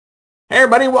Hey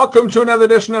everybody, welcome to another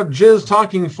edition of Jizz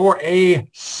Talking for a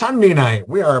Sunday night.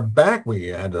 We are back. We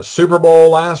had a Super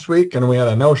Bowl last week and we had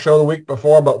a no-show the week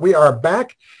before, but we are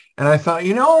back. And I thought,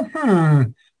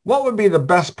 what would be the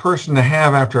best person to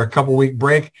have after a couple week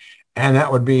break? And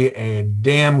that would be a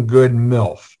damn good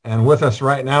MILF. And with us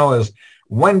right now is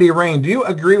Wendy Raine. Do you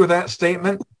agree with that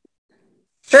statement?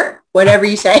 Sure, whatever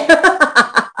you say.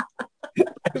 I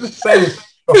was just saying,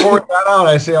 before we got on,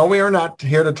 I say, we are not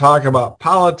here to talk about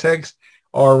politics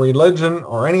or religion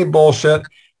or any bullshit.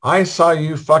 I saw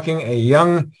you fucking a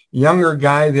younger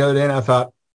guy the other day, and I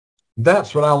thought,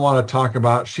 that's what I want to talk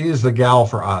about. She's the gal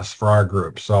for us, for our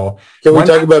group. So can we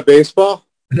talk about baseball?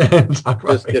 Talk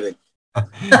about Just kidding.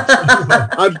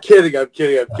 I'm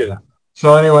kidding.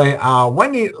 So anyway,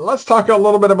 Wendy, let's talk a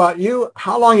little bit about you.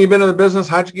 How long you been in the business?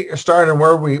 How'd you get your start, and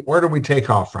where do we take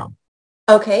off from?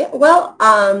 Okay, well,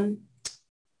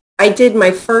 I did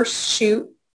my first shoot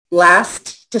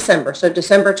last December, so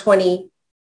December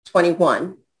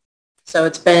 2021. So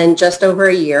it's been just over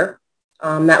a year.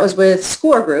 That was with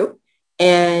Score Group.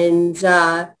 And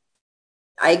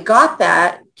I got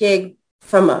that gig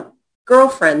from a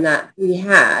girlfriend that we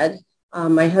had.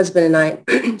 My husband and I,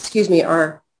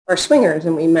 are swingers,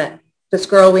 and we met this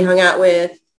girl we hung out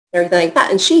with, everything like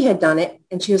that. And she had done it.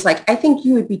 And she was like, I think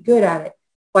you would be good at it.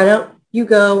 Why don't you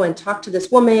go and talk to this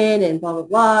woman and blah, blah,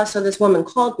 blah. So this woman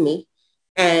called me,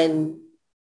 and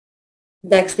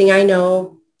next thing I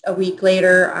know, a week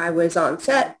later, I was on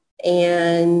set,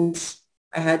 and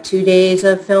I had 2 days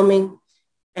of filming,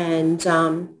 and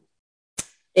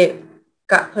it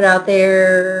got put out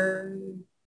there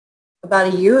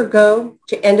about a year ago,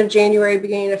 to end of January,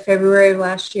 beginning of February of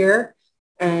last year.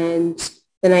 And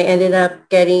then I ended up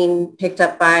getting picked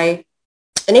up by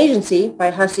an agency, by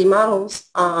Hussey Models,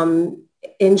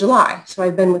 in July. So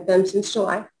I've been with them since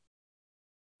July.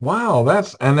 Wow,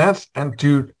 and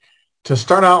to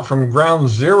start out from ground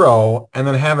zero and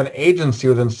then have an agency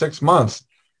within 6 months,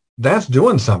 that's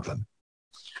doing something.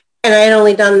 And I had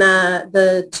only done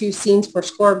the 2 scenes for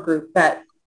Score Group, that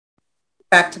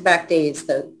back-to-back days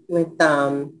with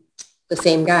the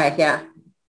same guy. Yeah.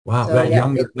 Wow, so,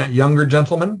 that younger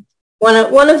gentleman. One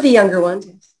of the younger ones.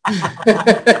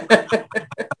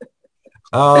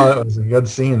 Oh, it was a good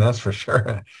scene, that's for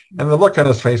sure. And the look on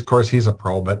his face, of course, he's a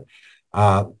pro, but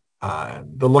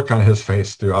the look on his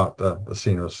face throughout the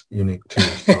scene was unique too.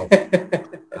 So,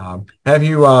 have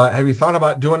you thought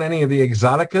about doing any of the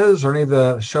Exoticas or any of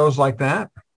the shows like that?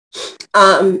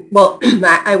 Well,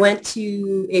 I went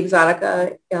to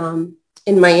Exotica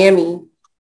in Miami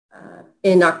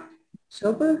in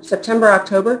September,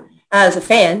 October, as a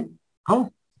fan.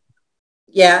 Oh.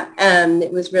 Yeah, and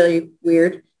it was really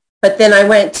weird. But then I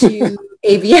went to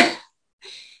AVN.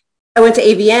 I went to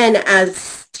AVN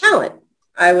as talent.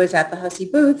 I was at the Hussey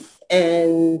booth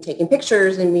and taking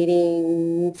pictures and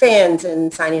meeting fans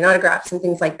and signing autographs and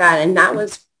things like that. And that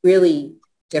was really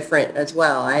different as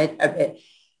well.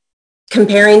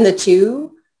 Comparing the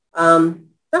two,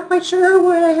 not quite sure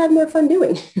what I had more fun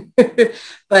doing, but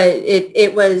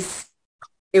it was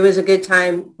a good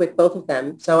time with both of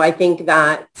them. So I think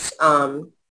that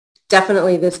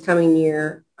definitely this coming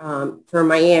year for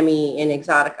Miami and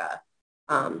Exotica,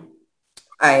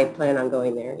 I plan on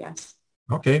going there. Yes.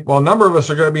 Okay. Well, a number of us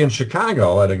are going to be in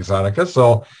Chicago at Exotica,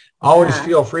 so always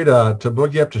feel free to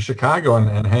boogie up to Chicago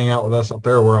and hang out with us up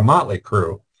there. We're a motley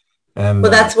crew. And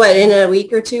well, that's what, in a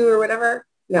week or two or whatever.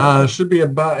 No. It should be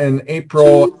about in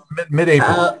April,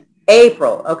 mid-April.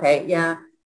 April. Okay. Yeah.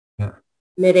 Yeah.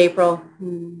 Mid-April.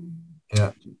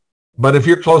 Yeah. But if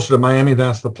you're closer to Miami,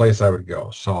 that's the place I would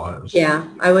go. So yeah,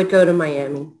 I would go to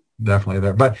Miami. Definitely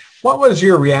there. But what was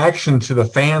your reaction to the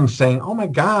fans saying, "Oh my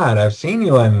God, I've seen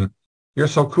you and you're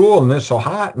so cool and they're so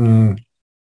hot," and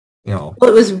Well,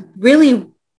 it was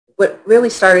what really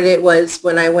started it was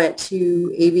when I went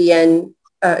to AVN.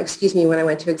 When I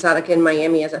went to Exotica in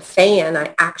Miami as a fan,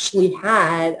 I actually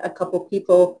had a couple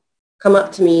people come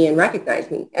up to me and recognize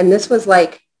me. And this was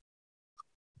like,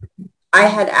 I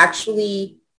had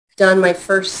actually done my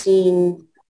first scene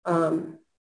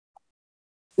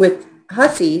with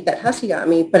Hussey, that Hussey got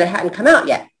me, but it hadn't come out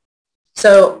yet.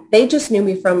 So they just knew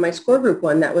me from my Score Group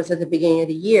one that was at the beginning of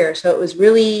the year. So it was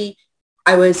really,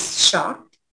 I was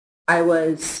shocked. I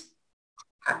was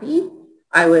happy.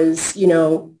 I was,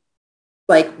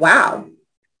 like, wow,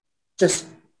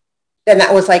 and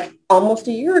that was like almost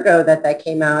a year ago that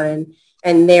came out,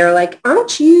 and they're like,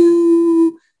 aren't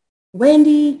you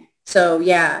Wendy? So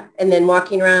yeah. And then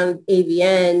walking around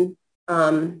AVN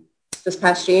this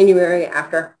past January,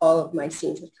 after all of my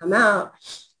scenes had come out,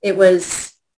 it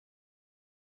was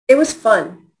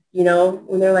fun,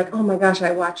 when they're like, oh my gosh,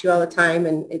 I watch you all the time.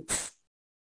 And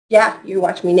Yeah, you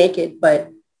watch me naked,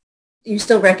 but you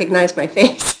still recognize my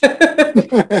face.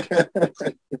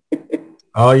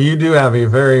 Oh, you do have a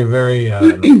very, very nice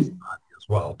body as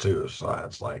well too. So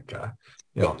it's like,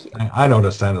 Thank you. I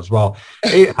noticed that as well.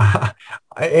 Hey,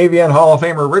 AVN Hall of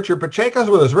Famer Richard Pacheco's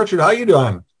with us. Richard, how you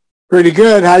doing? Pretty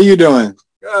good. How you doing?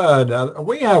 Good.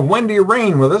 We have Wendy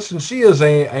Raine with us, and she is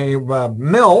a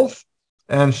MILF,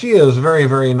 and she is very,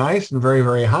 very nice and very,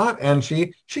 very hot, and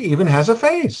she even has a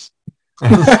face.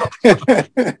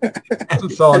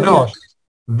 And so no, she's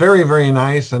very, very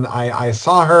nice. And I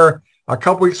saw her a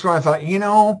couple weeks ago. I thought,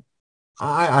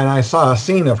 I saw a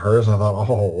scene of hers, and I thought,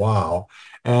 oh wow.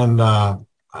 And I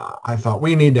thought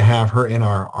we need to have her in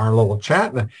our little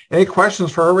chat. Any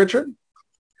questions for her, Richard?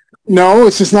 No,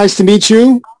 it's just nice to meet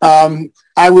you.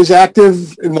 I was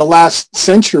active in the last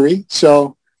century,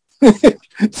 so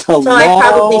it's a So I've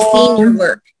probably seen your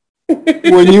work.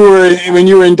 when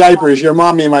you were in diapers. Your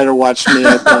mommy might have watched me.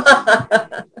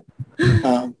 I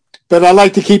think. But I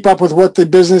like to keep up with what the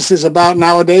business is about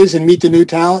nowadays and meet the new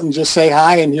talent and just say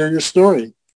hi and hear your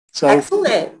story. So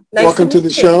excellent. Nice welcome to the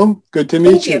show. Good to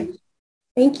meet you.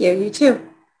 Thank you. You too.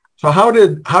 So how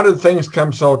did things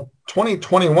come? So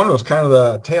 2021 was kind of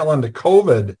the tail end of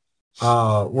COVID.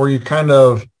 Were you kind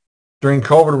of during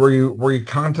COVID? Were you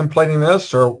contemplating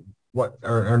this or what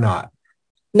or not?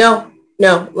 No.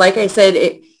 Like I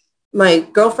said, my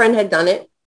girlfriend had done it,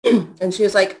 and she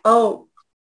was like, "Oh,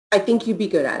 I think you'd be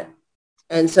good at it."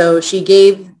 And so she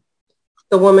gave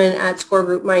the woman at Score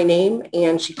Group my name,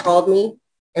 and she called me,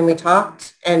 and we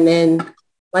talked, and then,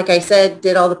 like I said,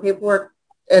 did all the paperwork.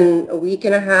 And a week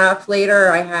and a half later,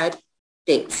 I had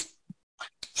dates.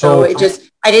 So it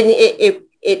just, I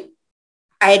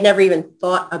had never even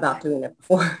thought about doing it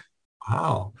before.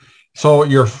 Wow. So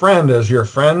is your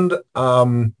friend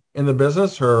in the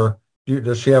business, or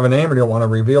does she have a name, or do you want to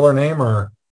reveal her name,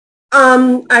 or?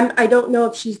 I don't know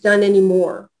if she's done any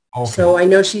more. Okay. So I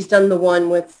know she's done the one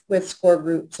with Score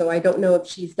Group. So I don't know if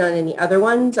she's done any other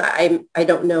ones. I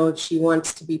don't know if she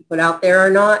wants to be put out there or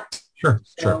not. Sure.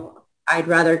 I'd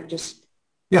rather just.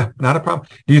 Yeah, not a problem.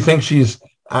 Do you think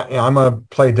I'm going to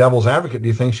play devil's advocate. Do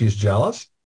you think she's jealous?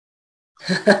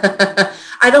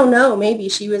 I don't know. Maybe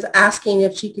she was asking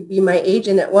if she could be my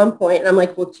agent at one point. And I'm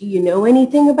like, well, do you know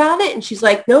anything about it? And she's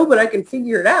like, no, but I can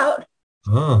figure it out.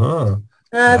 Uh-huh.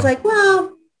 And I was like,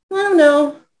 well, I don't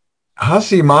know.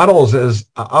 Hussey Models is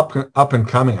up and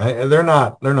coming. They're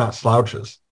not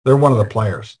slouches. They're one of the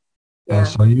players. Yeah. And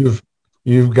so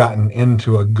you've gotten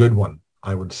into a good one,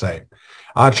 I would say.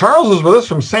 Charles is with us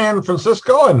from San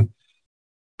Francisco, and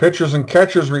pitchers and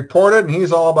catchers reported, and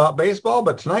he's all about baseball.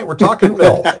 But tonight we're talking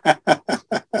Bill.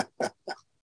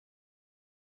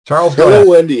 Charles, go ahead.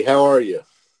 Hello, Wendy. How are you?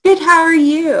 Good. How are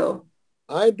you?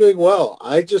 I'm doing well.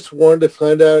 I just wanted to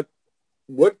find out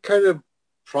what kind of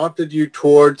prompted you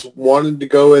towards wanting to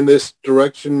go in this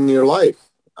direction in your life.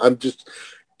 I'm just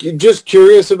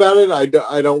curious about it.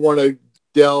 I don't want to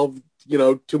delve,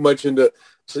 too much into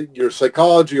your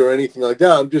psychology or anything like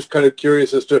that. I'm just kind of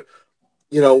curious as to,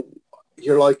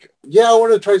 you're like, yeah, I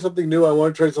want to try something new. I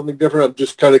want to try something different. I'm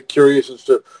just kind of curious as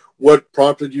to what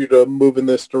prompted you to move in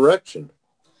this direction.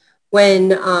 When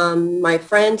my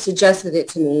friend suggested it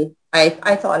to me,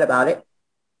 I thought about it,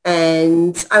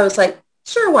 and I was like,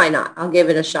 sure, why not? I'll give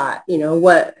it a shot.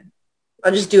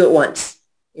 I'll just do it once.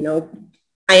 I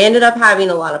ended up having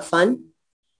a lot of fun.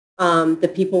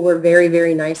 The people were very,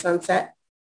 very nice on set.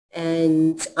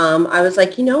 And I was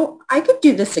like, I could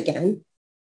do this again.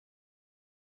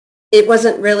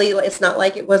 It's not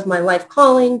like it was my life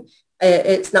calling.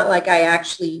 It's not like I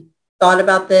actually thought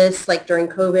about this. Like during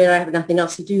COVID, I have nothing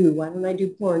else to do. Why don't I do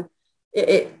porn?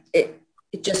 It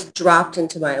just dropped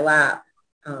into my lap.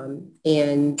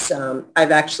 And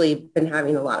I've actually been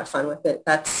having a lot of fun with it.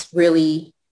 That's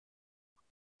really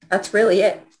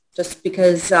it. Just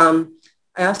because I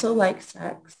also like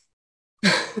sex.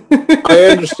 I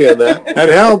understand that. That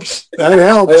helps.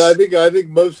 I think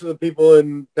most of the people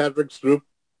in Patrick's group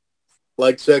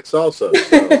like sex also. So,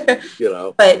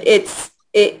 But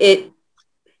it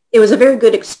was a very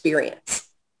good experience.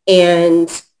 And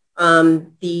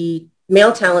the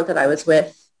male talent that I was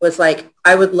with was like,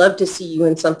 I would love to see you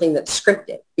in something that's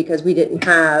scripted, because we didn't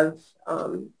have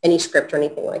any script or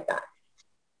anything like that.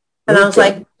 And I was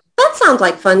like, that sounds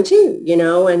like fun too,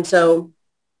 And so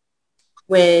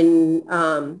when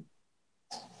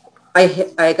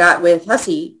I got with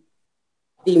Hussey,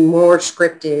 the more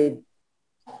scripted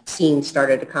scenes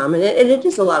started to come, and it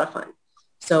is a lot of fun.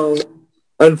 So,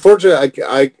 unfortunately,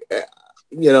 I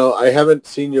haven't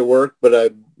seen your work, but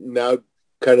I'm now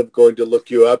kind of going to look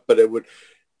you up. But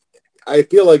I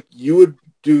feel like you would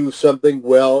do something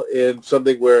well in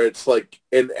something where it's like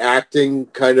an acting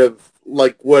kind of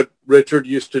like what Richard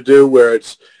used to do, where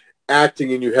it's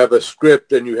acting and you have a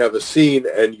script and you have a scene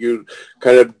and you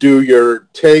kind of do your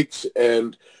takes?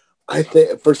 And I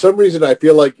think for some reason I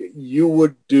feel like you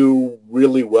would do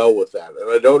really well with that.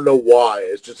 And I don't know why.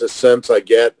 It's just a sense I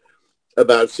get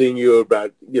about seeing you,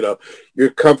 about,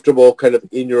 you're comfortable kind of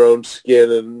in your own skin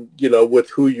and, with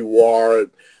who you are.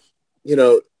 And,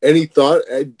 any thought,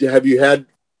 have you had,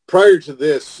 prior to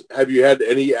this, have you had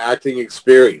any acting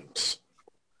experience?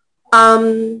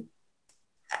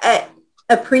 At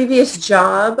a previous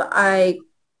job, I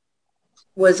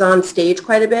was on stage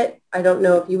quite a bit. I don't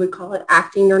know if you would call it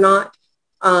acting or not.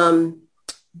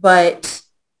 But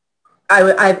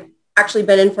I've actually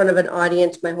been in front of an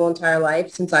audience my whole entire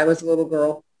life since I was a little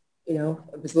girl. I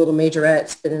was a little majorette,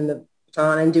 spinning the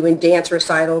baton and doing dance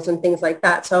recitals and things like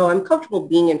that. So I'm comfortable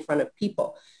being in front of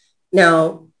people.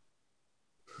 Now,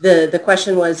 the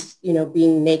question was,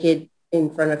 being naked in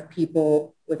front of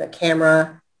people with a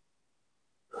camera,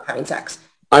 having sex.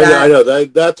 I know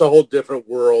that's a whole different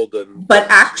world. But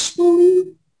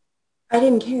actually, I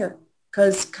didn't care,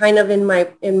 because kind of in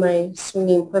my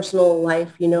swinging personal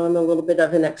life, I'm a little bit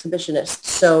of an exhibitionist,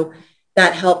 so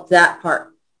that helped that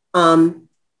part.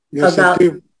 Yes, About,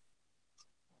 it do.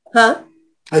 huh?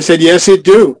 I said, yes, it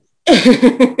do.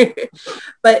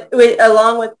 But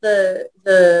along with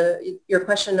your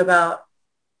question about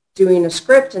doing a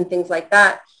script and things like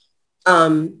that,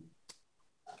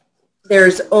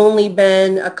 there's only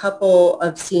been a couple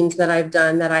of scenes that I've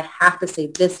done that I have to say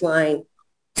this line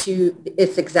to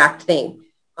its exact thing.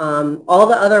 All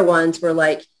the other ones were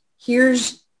like,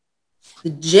 here's the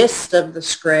gist of the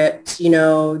script,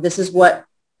 this is what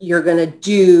you're going to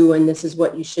do, and this is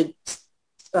what you should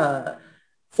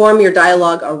form your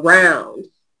dialogue around.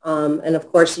 And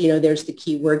of course, there's the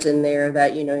keywords in there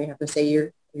that, you have to say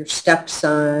your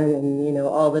stepson and,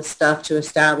 all this stuff to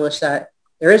establish that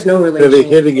there is no relationship.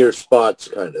 Hitting your spots,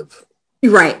 kind of.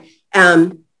 Right.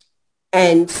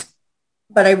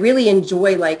 But I really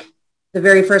enjoy, like, the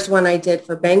very first one I did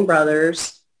for Bang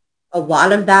Brothers. A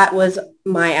lot of that was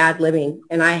my ad-libbing,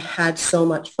 and I had so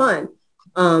much fun.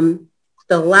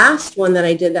 The last one that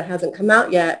I did that hasn't come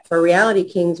out yet for Reality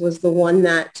Kings was the one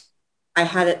that I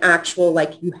had an actual,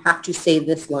 like, you have to say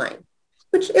this line,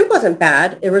 which it wasn't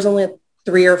bad. It was only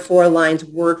 3 or 4 lines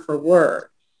word for word.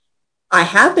 I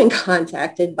have been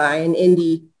contacted by an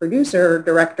indie producer,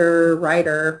 director,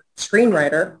 writer,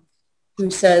 screenwriter, who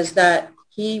says that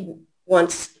he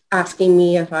wants asking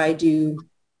me if I do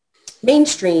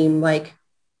mainstream, like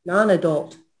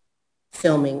non-adult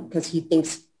filming, because he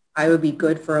thinks I would be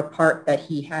good for a part that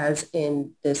he has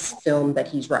in this film that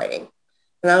he's writing.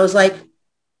 And I was like,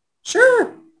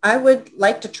 sure, I would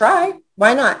like to try.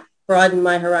 Why not broaden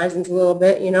my horizons a little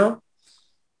bit,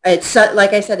 It's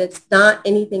like I said, it's not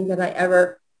anything that I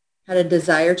ever had a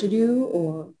desire to do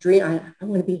or dream. I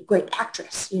want to be a great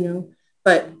actress,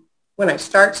 But when I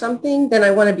start something, then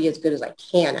I want to be as good as I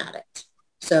can at it.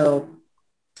 So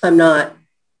I'm not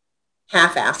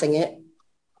half-assing it.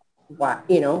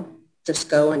 Just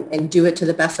go and do it to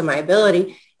the best of my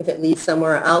ability. If it leads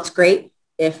somewhere else, great.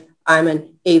 If I'm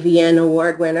an AVN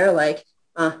award winner, like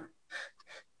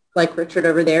Richard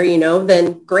over there,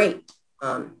 then great.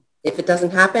 If it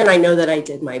doesn't happen, I know that I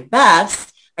did my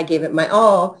best. I gave it my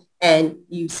all, and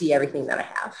you see everything that I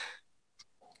have.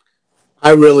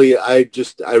 I really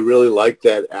like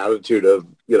that attitude of,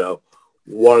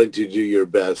 wanting to do your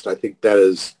best. I think that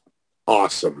is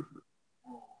awesome.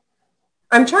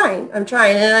 I'm trying. And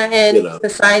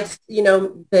besides,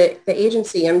 the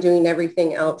agency, I'm doing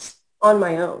everything else on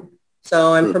my own.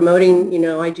 So I'm promoting,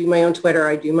 I do my own Twitter.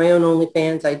 I do my own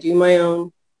OnlyFans. I do my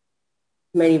own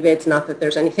many vids, not that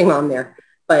there's anything on there,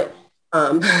 but,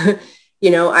 I'm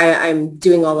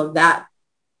doing all of that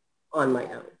on my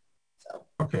own. So.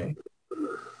 Okay.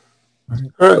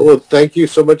 All right. Well, thank you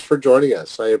so much for joining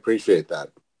us. I appreciate that.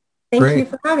 Thank you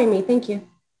for having me. Thank you.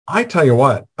 I tell you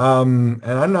what, and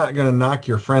I'm not going to knock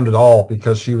your friend at all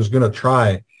because she was going to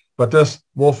try, but this,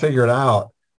 we'll figure it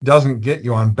out, doesn't get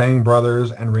you on Bang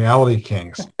Brothers and Reality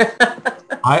Kings.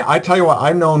 I tell you what,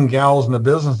 I've known gals in the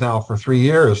business now for 3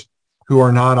 years who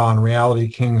are not on Reality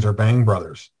Kings or Bang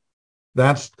Brothers.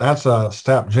 That's a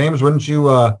step. James, wouldn't you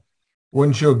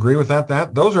agree with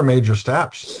that? Those are major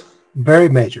steps. Very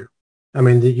major. I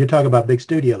mean, you're talking about big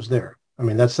studios there. I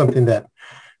mean, that's something that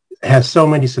has so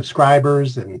many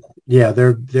subscribers, and yeah,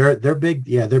 they're big.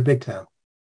 Yeah, they're big time.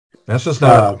 That's just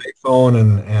not a big phone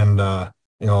and a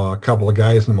couple of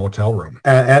guys in the motel room.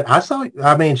 And I saw.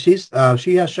 I mean, she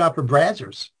has shot for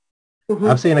Brazzers. Mm-hmm.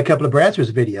 I've seen a couple of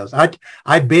Brazzers videos.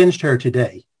 I binged her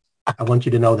today. I want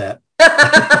you to know that.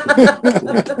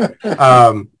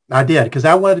 I did, because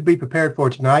I wanted to be prepared for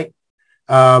tonight.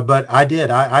 But I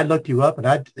did. I looked you up, and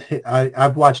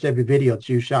I've watched every video that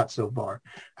you shot so far.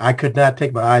 I could not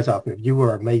take my eyes off of you. You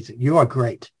were amazing. You are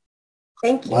great.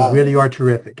 Thank you. You really are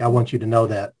terrific. I want you to know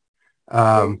that.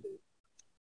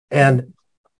 And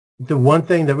the one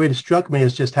thing that really struck me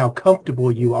is just how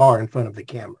comfortable you are in front of the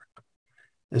camera.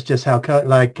 It's just how,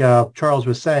 like Charles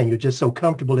was saying, you're just so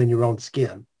comfortable in your own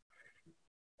skin.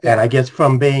 And I guess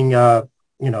from being,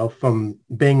 from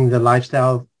being the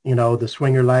lifestyle, the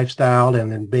swinger lifestyle,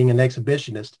 and then being an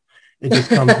exhibitionist, it just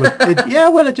comes with,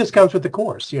 it just comes with the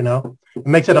course, It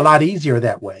makes it a lot easier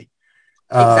that way.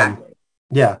 Exactly.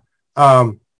 Yeah.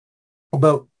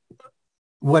 But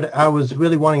what I was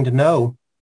really wanting to know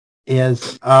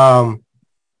is,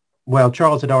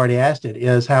 Charles had already asked it,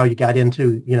 is how you got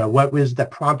into, what was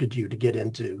that prompted you to get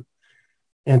into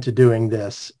doing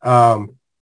this? But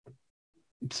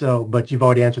you've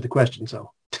already answered the question,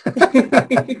 so.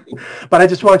 But I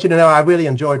just want you to know I really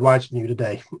enjoyed watching you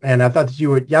today, and I thought that you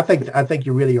were. I think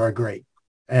you really are great,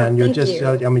 and you're just.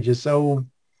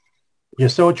 You're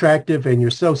so attractive, and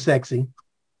you're so sexy,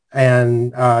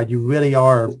 and you really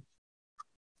are.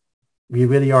 You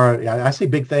really are. I see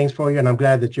big things for you, and I'm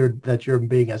glad that you're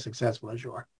being as successful as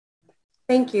you are.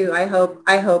 Thank you. I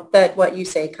hope that what you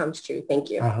say comes true. Thank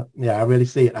you. Yeah, I really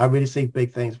see it. I really see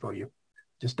big things for you.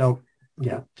 Just don't.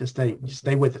 Yeah, just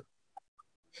stay with it.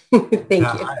 Thank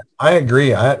you. I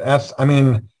agree.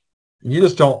 You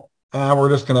just don't. We're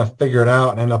just gonna figure it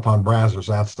out and end up on Brazzers.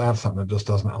 That's something that just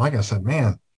doesn't. Like I said,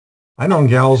 man, I know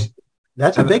gals.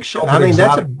 That's a big show. I mean,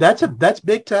 that's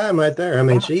big time right there. I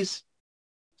mean, she's.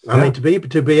 I mean, to be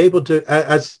able to,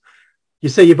 as you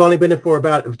say, you've only been in for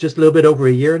about just a little bit over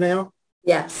a year now.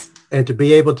 Yes. And to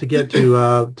be able to get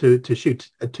to shoot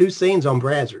 2 scenes on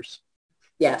Brazzers.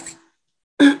 Yes.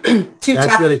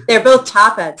 They're both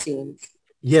top ad scenes.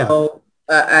 Yeah. So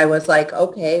I was like,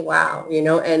 okay, wow,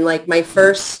 and like my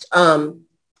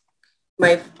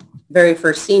very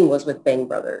first scene was with Bang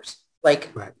Brothers, like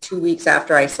 2 weeks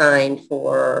after I signed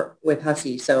with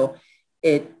Hussey. So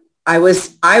I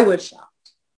was shocked.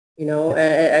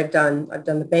 I've done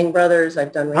the Bang Brothers.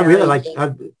 I've done. I really like.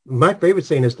 My favorite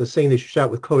scene is the scene that you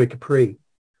shot with Corey Capri.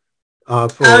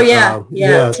 That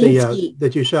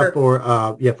you shot for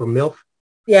MILF.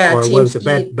 Yeah, or was it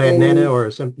Bad Nana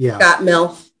or some? Yeah, Got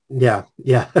MILF. Yeah.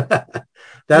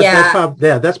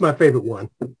 That's my favorite one.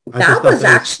 That was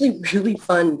actually really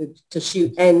fun to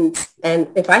shoot, and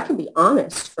if I can be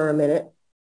honest for a minute,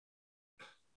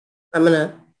 I'm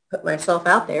gonna put myself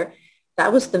out there.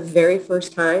 That was the very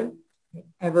first time I've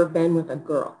ever been with a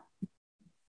girl.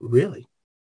 Really?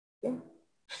 Yeah.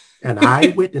 And I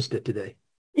witnessed it today.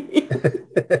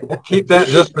 We'll keep that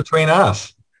just between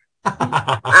us.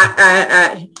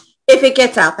 If it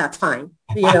gets out, that's fine.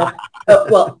 Well,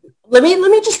 let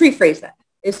me just rephrase that.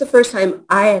 It's the first time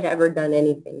I had ever done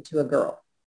anything to a girl.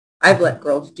 I've let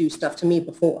girls do stuff to me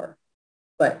before,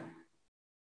 but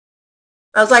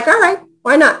I was like, all right,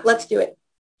 why not? Let's do it.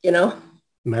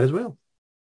 Might as well.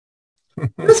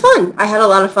 It was fun. I had a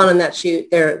lot of fun on that shoot.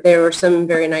 There were some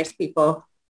very nice people,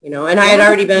 and I had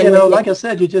already been. Like I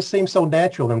said, you just seemed so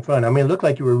natural and fun. I mean, it looked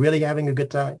like you were really having a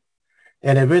good time.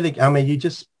 And it really, I mean,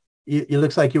 it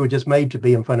looks like you were just made to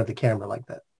be in front of the camera like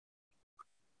that.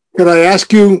 Could I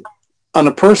ask you on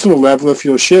a personal level, if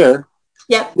you'll share?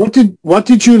 Yeah. What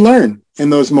did you learn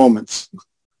in those moments?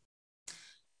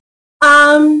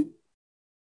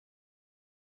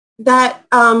 That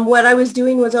what I was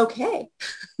doing was okay.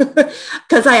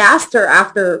 Because I asked her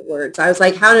afterwards. I was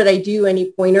like, how did I do?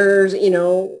 Any pointers,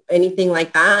 anything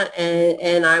like that?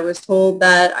 And I was told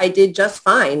that I did just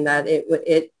fine,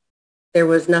 that there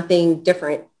was nothing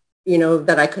different,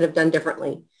 that I could have done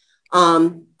differently.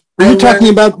 You're talking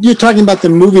about the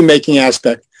movie making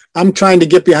aspect. I'm trying to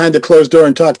get behind the closed door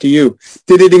and talk to you.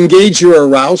 Did it engage your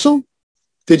arousal?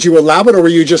 Did you allow it, or were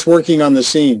you just working on the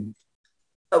scene?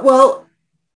 Well,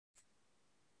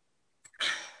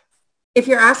 if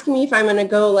you're asking me if I'm going to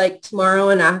go like tomorrow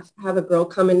and have a girl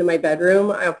come into my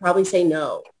bedroom, I'll probably say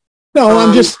no. No,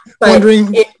 I'm just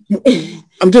wondering.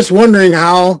 I'm just wondering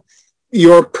how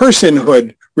your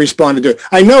personhood responded to it.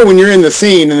 I know when you're in the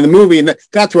scene in the movie, and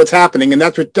that's what's happening, and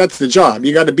that's the job.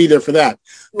 You got to be there for that.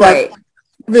 But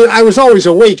right. I was always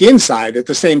awake inside at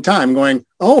the same time, going,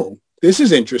 "Oh, this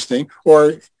is interesting,"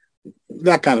 or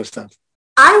that kind of stuff.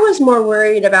 I was more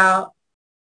worried about,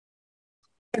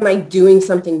 am I doing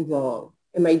something wrong?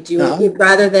 Am I doing it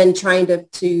rather than trying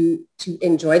to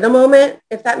enjoy the moment,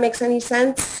 if that makes any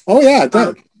sense? Oh yeah, it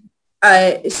does.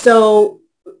 So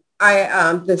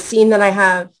the scene that I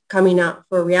have coming up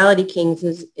for Reality Kings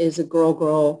is a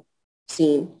girl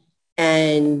scene.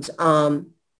 And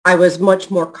I was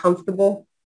much more comfortable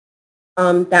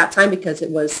that time because it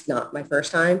was not my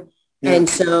first time. Yeah. And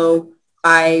so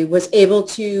I was able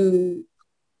to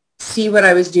see what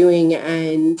I was doing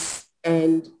and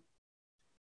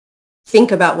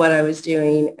think about what I was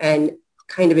doing and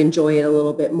kind of enjoy it a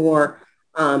little bit more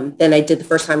than I did the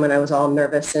first time when I was all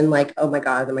nervous and like, oh my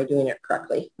God, am I doing it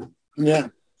correctly? Yeah.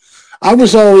 I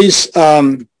was always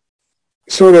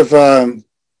sort of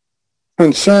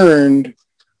concerned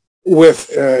with,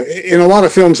 in a lot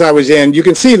of films I was in, you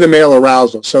can see the male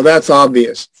arousal, so that's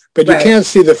obvious, but you can't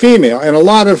see the female. And a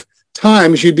lot of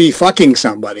times you'd be fucking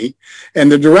somebody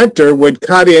and the director would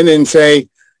cut in and say,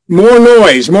 more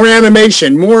noise, more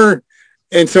animation, more.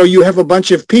 And so you have a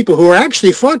bunch of people who are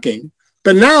actually fucking,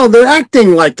 but now they're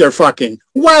acting like they're fucking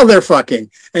while they're fucking.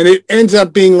 And it ends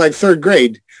up being like third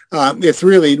grade. It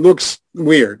really looks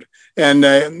weird. And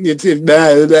it's a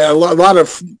lot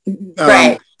of,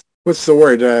 what's the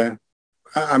word?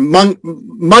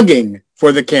 Mugging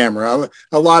for the camera.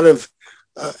 A lot of,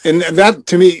 and that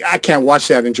to me, I can't watch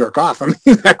that and jerk off. I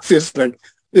mean, that's just like,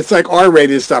 it's like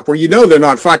R-rated stuff where you know they're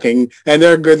not fucking and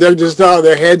they're good. They're just,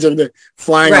 their heads are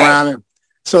flying around.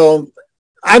 So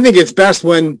I think it's best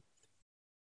when,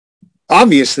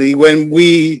 obviously, when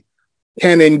we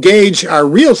can engage our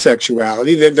real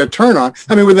sexuality, the turn on.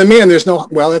 I mean, with a man, there's no,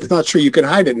 well, that's not true. You can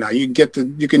hide it now. You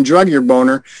can drug your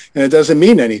boner and it doesn't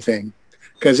mean anything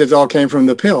because it all came from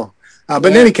the pill. But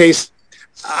in any case,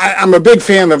 I'm a big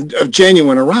fan of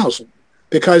genuine arousal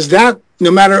because that,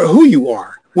 no matter who you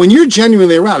are, when you're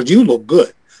genuinely aroused, you look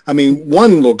good. I mean,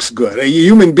 one looks good. A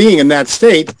human being in that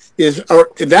state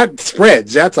that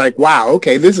spreads. That's like, wow,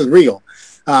 okay, this is real.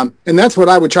 And that's what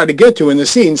I would try to get to in the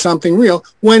scene, something real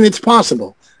when it's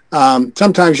possible.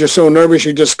 Sometimes you're so nervous,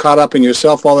 you're just caught up in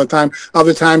yourself all the time.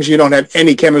 Other times you don't have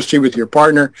any chemistry with your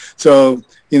partner. So,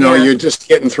 you're just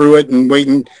getting through it and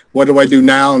waiting, what do I do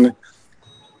now?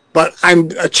 But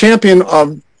I'm a champion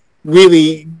of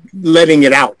really letting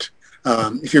it out.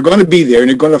 If you're going to be there and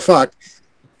you're going to fuck,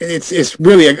 it's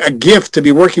really a gift to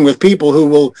be working with people who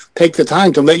will take the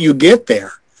time to let you get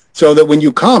there so that when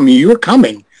you come, you're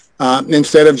coming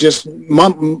instead of just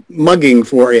mugging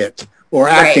for it or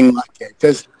acting like it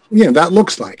because, that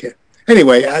looks like it.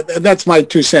 Anyway, that's my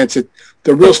 2 cents.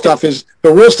 The real stuff is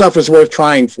worth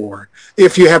trying for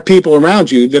if you have people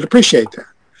around you that appreciate that.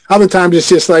 Other times it's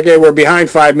just like, hey, we're behind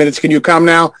 5 minutes. Can you come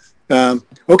now?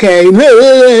 Okay.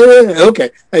 Okay.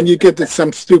 And you get to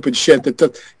some stupid shit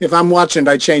that if I'm watching,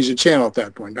 I change the channel at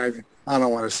that point. I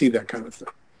don't want to see that kind of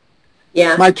stuff.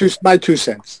 Yeah. My two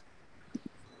cents.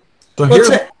 So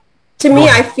well, to me,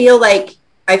 I feel like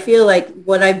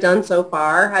what I've done so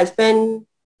far has been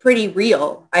pretty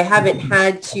real. I haven't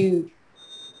had to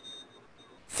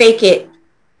fake it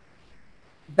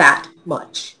that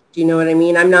much. Do you know what I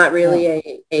mean? I'm not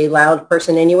really a loud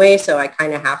person anyway, so I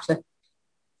kind of have to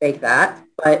fake that.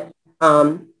 But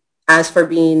as for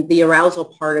being the arousal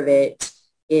part of it,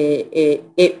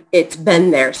 it's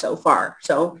been there so far.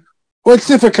 So, well, it's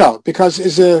difficult because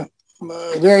as a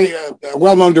very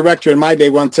well-known director in my day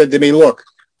once said to me, "Look,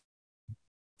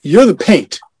 you're the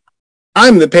paint.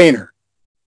 I'm the painter.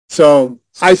 So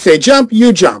I say jump,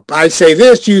 you jump. I say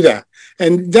this, you that,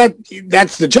 and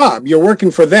that's the job. You're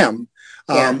working for them."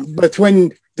 But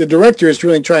when the director is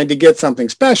really trying to get something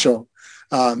special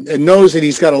and knows that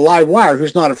he's got a live wire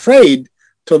who's not afraid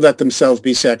to let themselves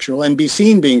be sexual and be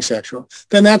seen being sexual,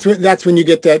 then that's when you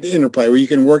get that interplay where you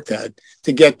can work that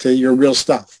to get to your real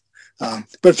stuff.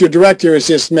 But if your director is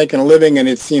just making a living and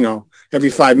it's, every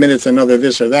 5 minutes another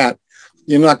this or that,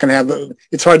 you're not going to have,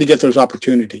 it's hard to get those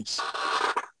opportunities.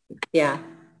 Yeah.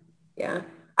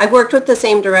 I've worked with the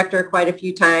same director quite a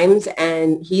few times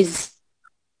and he's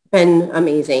been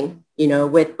amazing,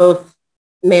 with both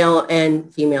male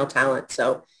and female talent.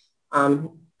 So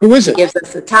who is it? He gives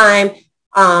us the time.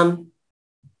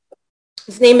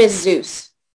 His name is Zeus.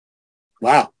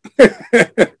 Wow.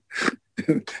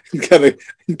 He's got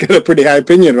a pretty high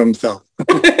opinion of himself.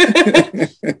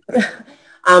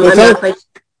 I'm not quite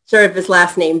sure of his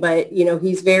last name, but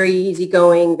he's very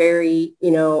easygoing, very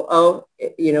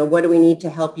what do we need to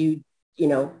help you,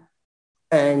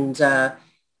 and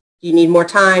you need more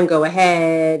time, go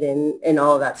ahead, and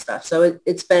all of that stuff. So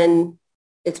it's been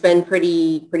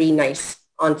pretty nice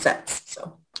on sets.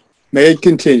 So may it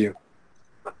continue.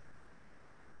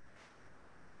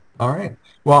 All right.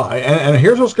 Well, and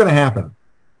here's what's going to happen.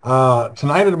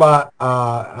 Tonight at about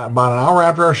an hour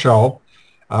after our show,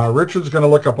 Richard's going to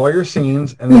look up all your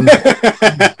scenes and then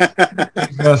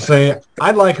he's going to say,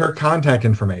 "I'd like her contact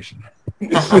information."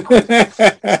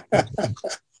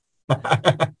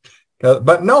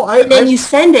 But no, and then you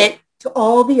send it to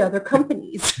all the other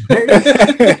companies.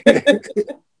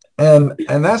 And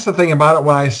that's the thing about it.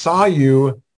 When I saw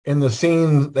you in the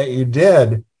scene that you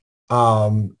did,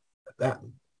 that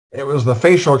it was the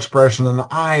facial expression and the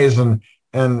eyes and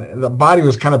the body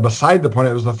was kind of beside the point.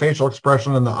 It was the facial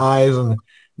expression and the eyes and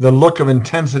the look of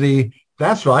intensity.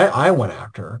 That's what I went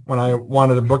after when I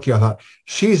wanted to book you. I thought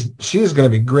she's going to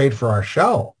be great for our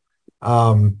show.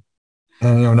 And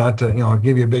not to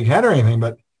give you a big head or anything,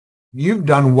 but you've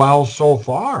done well so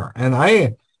far, and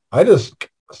I just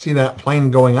see that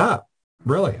plane going up.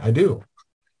 Really, I do.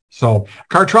 So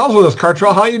Cartrell's with us.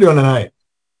 Cartrell, how are you doing tonight?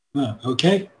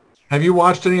 Okay. Have you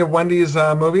watched any of Wendy's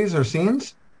movies or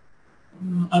scenes?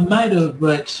 I might have,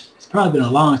 but it's probably been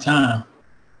a long time.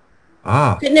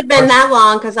 Couldn't have been that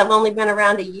long because I've only been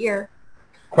around a year.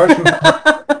 Question.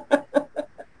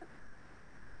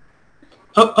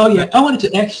 Oh yeah, I wanted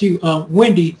to ask you,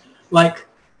 Wendy, like,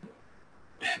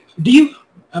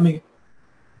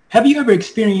 have you ever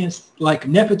experienced like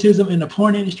nepotism in the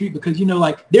porn industry? Because,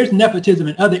 like there's nepotism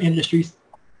in other industries,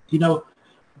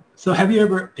 so have you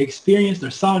ever experienced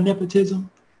or saw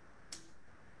nepotism?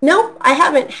 No, I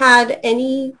haven't had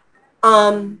any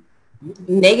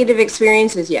negative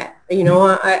experiences yet.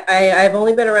 I've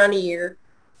only been around a year.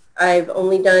 I've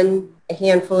only done a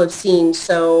handful of scenes,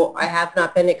 so I have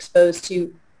not been exposed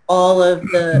to all of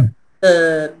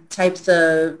the types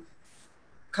of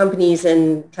companies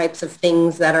and types of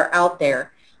things that are out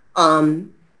there.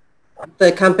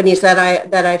 The companies that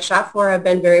I've shot for have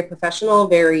been very professional,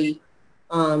 very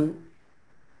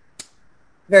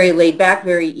very laid back,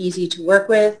 very easy to work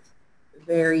with,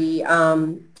 very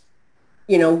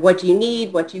what do you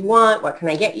need, what do you want, what can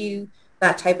I get you,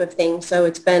 that type of thing. So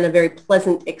it's been a very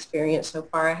pleasant experience so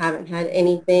far. I haven't had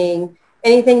anything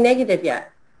negative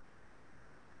yet.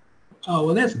 Oh,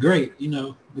 well, that's great,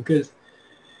 because.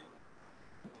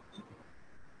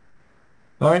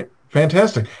 All right,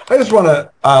 fantastic. I just want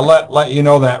to let you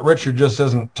know that Richard just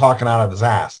isn't talking out of his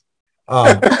ass.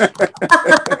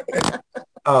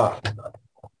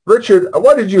 Richard,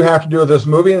 what did you have to do with this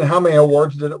movie, and how many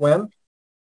awards did it win?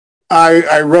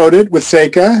 I wrote it with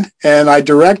Seika, and I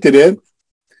directed it,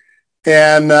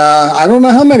 and I don't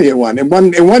know how many it won. It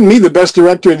won me the Best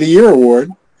Director of the Year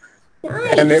award,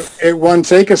 Nice. and it won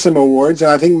Seika some awards,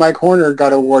 and I think Mike Horner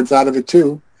got awards out of it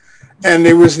too. And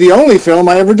it was the only film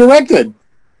I ever directed.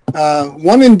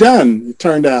 One and done, it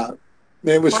turned out.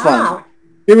 It was fun.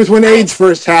 It was when AIDS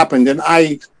first happened, and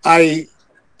I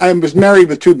was married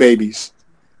with 2 babies,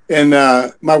 and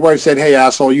my wife said, "Hey,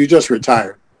 asshole, you just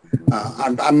retired.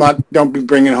 I'm not. Don't be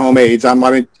bringing home AIDS.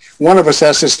 One of us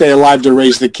has to stay alive to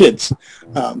raise the kids."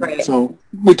 Right. So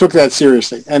we took that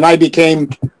seriously, and I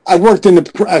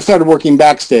started working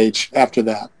backstage after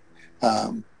that,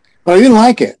 but I didn't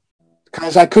like it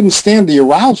because I couldn't stand the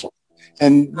arousal,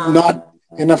 and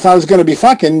if I was going to be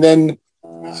fucking, then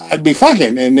I'd be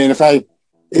fucking, and then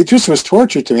it just was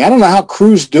torture to me. I don't know how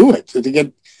crews do it, to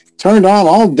get turned on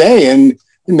all day, and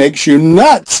it makes you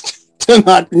nuts.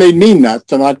 Made me nuts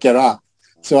to not get off.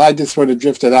 So I just sort of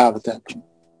drifted out at that point.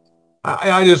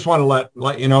 I just want to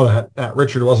let you know that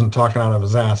Richard wasn't talking out of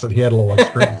his ass, that he had a little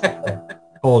experience.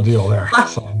 Whole deal there.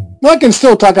 So. Well, I can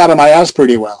still talk out of my ass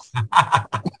pretty well.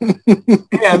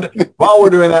 And while we're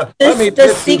doing that,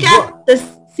 Does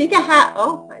Seika have?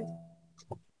 Oh,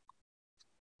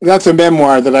 that's a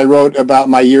memoir that I wrote about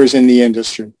my years in the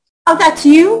industry. Oh, that's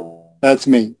you? That's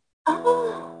me.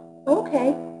 Oh, okay.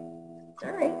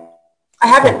 All right. I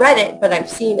haven't read it, but I've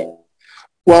seen it.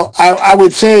 Well, I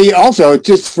would say also,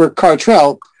 just for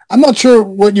Cartrell, I'm not sure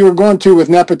what you were going to with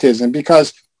nepotism,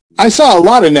 because I saw a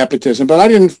lot of nepotism, but I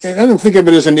didn't think of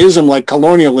it as an ism like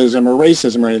colonialism or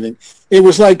racism or anything. It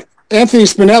was like Anthony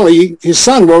Spinelli, his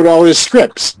son wrote all his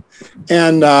scripts.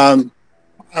 And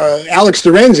Alex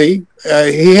Dorenzi,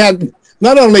 he had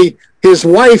not only his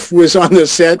wife was on the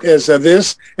set as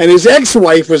this, and his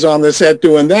ex-wife was on the set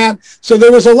doing that. So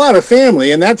there was a lot of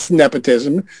family, and that's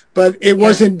nepotism. But it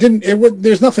wasn't.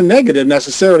 There's nothing negative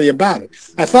necessarily about it.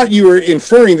 I thought you were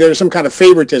inferring there's some kind of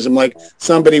favoritism, like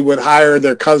somebody would hire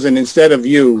their cousin instead of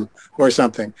you or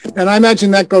something. And I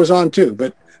imagine that goes on too.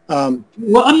 But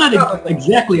well, I'm not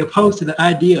exactly opposed to the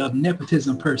idea of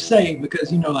nepotism per se, because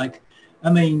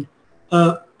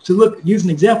to use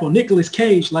an example, Nicolas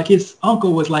Cage, like his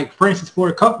uncle was like Francis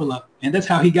Ford Coppola, and that's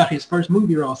how he got his first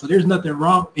movie role. So there's nothing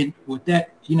wrong with that,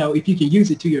 if you can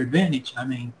use it to your advantage.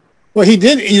 Well, he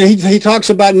did. He talks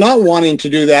about not wanting to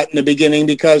do that in the beginning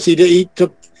because he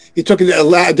took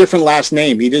a different last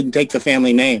name. He didn't take the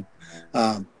family name.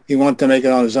 He wanted to make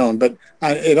it on his own, but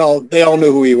they all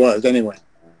knew who he was anyway.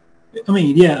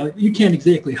 Yeah, you can't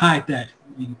exactly hide that.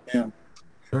 Yeah,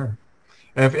 sure.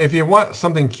 If you want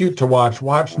something cute to watch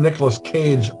Nicolas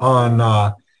Cage on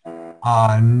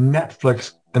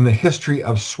Netflix and the history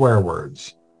of swear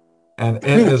words. And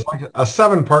it is like a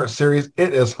 7-part series.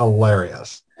 It is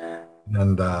hilarious.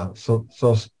 And so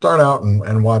start out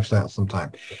and watch that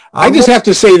sometime. I just have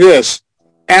to say this,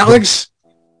 Alex,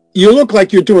 you look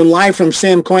like you're doing live from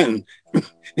San Quentin.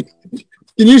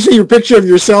 Can you see your picture of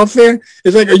yourself there?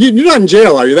 It's like, you're not in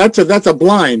jail, are you? That's a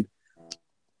blind.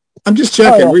 I'm just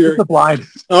checking. Oh, yeah, it's a blind.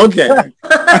 Okay.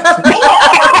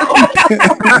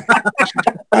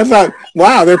 I thought,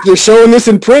 wow, they're showing this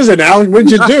in prison, Alex. What'd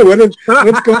you do?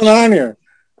 What's going on here?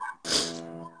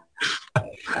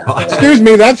 Excuse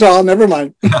me, that's all. Never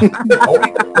mind.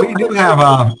 We do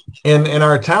have in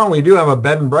our town. We do have a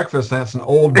bed and breakfast. That's an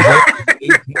old jail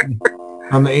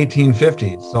from the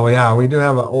 1850s. So yeah, we do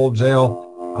have an old jail.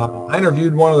 I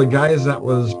interviewed one of the guys that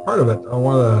was part of it.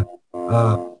 One of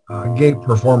the gay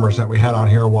performers that we had on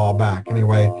here a while back.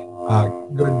 Anyway,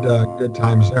 good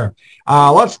times there.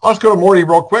 Let's go to Morty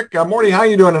real quick. Morty, how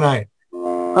you doing tonight?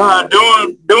 Doing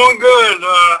good.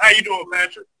 How you doing,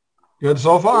 Patrick? Good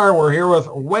so far. We're here with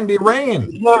Wendy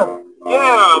Raine. Yeah.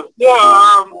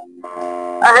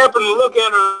 I happened to look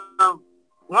at her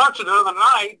lunch the other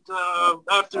night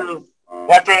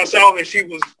after I saw that she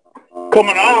was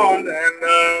coming on, and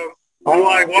I'm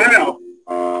like,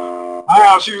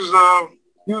 wow, she was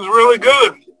really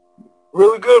good,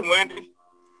 Wendy,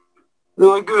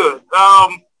 really good.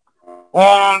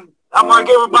 And I'm like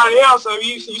everybody else.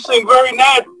 You seem very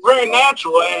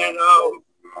natural, and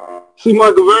seem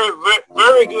like a very, very,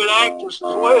 very good actress as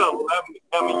well.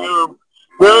 I mean, you're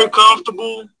very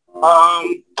comfortable.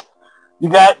 You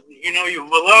got, you're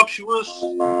voluptuous,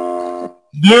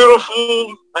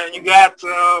 beautiful, and you got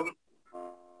the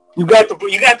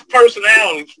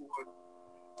personality for it.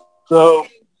 So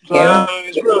Yeah.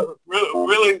 it's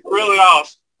really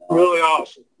awesome, really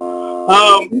awesome.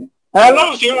 I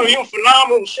noticed you're in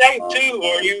phenomenal shape too.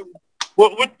 Are you?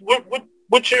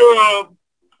 What's your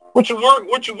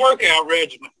workout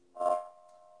regimen?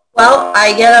 Well,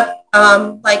 I get up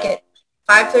like at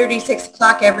 5:30, 6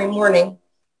 o'clock every morning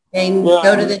and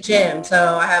go to the gym.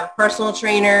 So I have a personal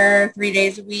trainer 3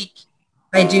 days a week.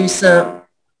 I do some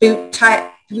boot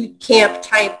camp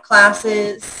type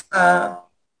classes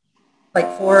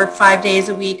like 4 or 5 days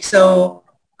a week. So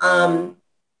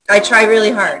I try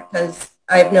really hard because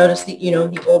I've noticed that,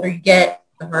 the older you get,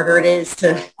 the harder it is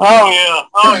to. Oh yeah.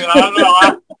 I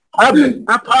know.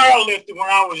 I powerlifted when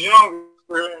I was younger.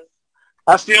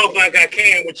 I still think I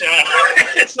can, which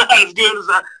it's not as good as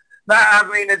I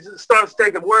mean, it just starts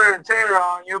taking wear and tear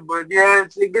on you, but yeah,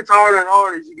 it gets harder and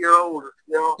harder as you get older.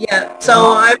 Yeah.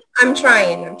 So I'm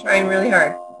trying. I'm trying really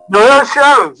hard. No, it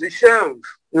shows. It shows.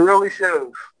 It really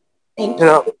shows. Thank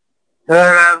you.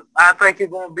 And I think you're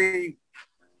going to be.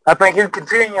 I think you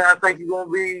continue. I think you're going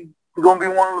to be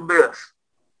one of the best.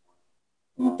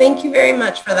 Thank you very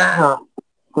much for that.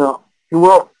 Yeah.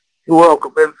 You're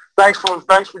welcome. And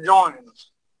thanks for joining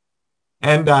us.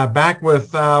 And back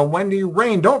with Wendy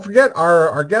Raine. Don't forget,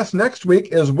 our guest next week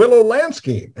is Willow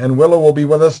Lansky. And Willow will be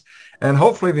with us. And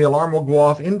hopefully the alarm will go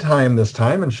off in time this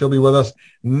time. And she'll be with us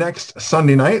next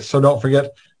Sunday night. So don't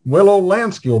forget, Willow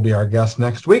Lansky will be our guest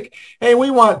next week. Hey,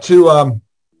 we want to...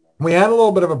 we had a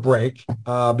little bit of a break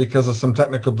because of some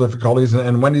technical difficulties,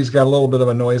 and Wendy's got a little bit of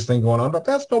a noise thing going on, but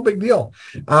that's no big deal.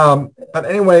 But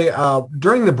anyway,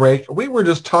 during the break, we were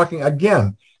just talking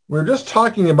again. We were just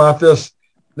talking about this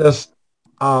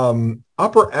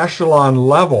upper echelon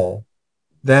level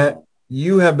that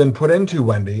you have been put into,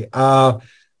 Wendy.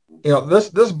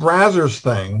 This Brazzers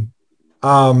thing.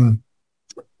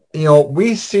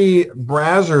 We see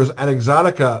Brazzers at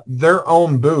Exotica, their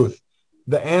own booth.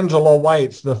 The Angela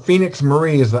Whites, the Phoenix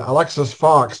Maries, the Alexis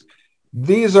Fox,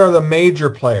 these are the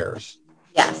major players.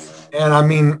 Yes. And I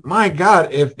mean, my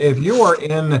God, if you are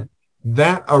in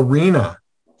that arena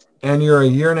and you're a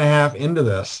year and a half into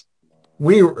this,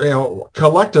 we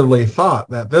collectively thought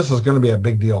that this is going to be a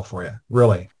big deal for you,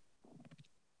 really.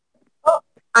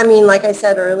 I mean, like I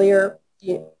said earlier,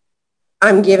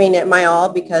 I'm giving it my all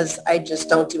because I just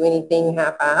don't do anything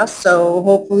half-assed. So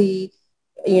hopefully,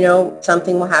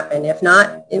 something will happen. If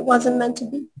not, it wasn't meant to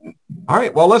be. All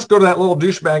right. Well, let's go to that little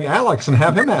douchebag Alex and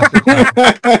have him ask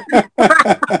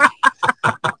a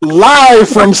Live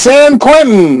from San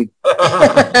Quentin.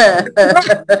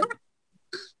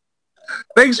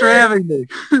 Thanks for having me.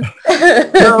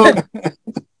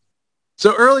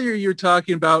 So earlier you were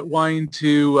talking about wanting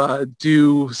to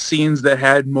do scenes that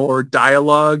had more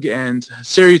dialogue, and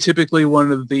stereotypically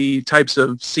one of the types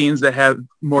of scenes that have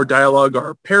more dialogue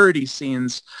are parody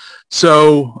scenes.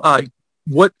 So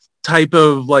what type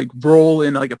of like role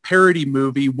in like a parody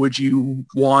movie would you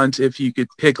want if you could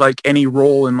pick like any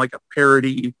role in like a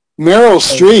parody? Meryl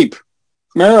Streep.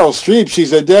 Meryl Streep.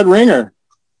 She's a dead ringer.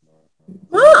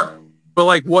 Huh. But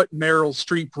like what Meryl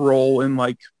Streep role in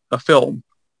like a film?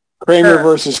 Kramer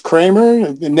versus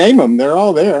Kramer. Name them. They're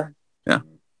all there. Yeah.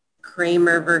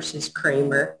 Kramer versus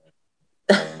Kramer.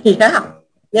 Yeah.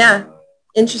 Yeah.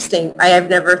 Interesting. I have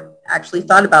never actually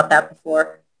thought about that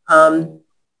before.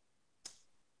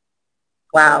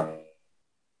 Wow.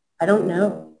 I don't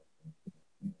know.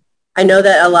 I know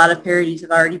that a lot of parodies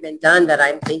have already been done that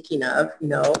I'm thinking of,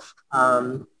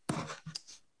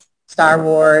 Star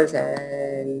Wars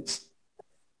and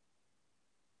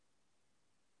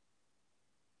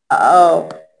a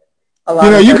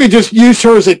lot of You could just use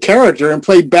her as a character and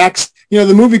play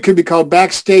the movie could be called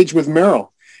Backstage with Meryl.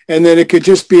 And then it could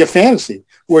just be a fantasy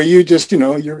where you just,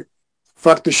 you're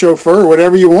fuck the chauffeur or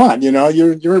whatever you want.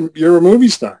 You're a movie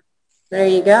star. There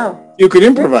you go. You could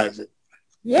improvise it.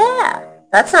 Yeah,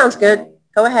 that sounds good.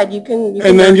 Go ahead. You can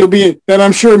and then then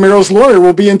I'm sure Meryl's lawyer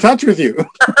will be in touch with you.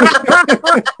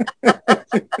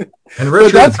 And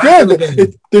Richard, that's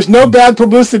good. There's no bad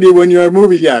publicity when you're a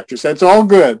movie actress. That's all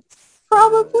good.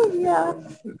 Probably, yeah.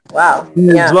 Wow.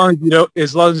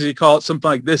 As long as you call it something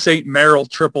like "This Ain't Meryl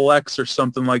Triple X" or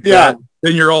something like that,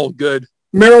 then you're all good.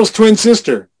 Meryl's twin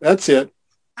sister. That's it.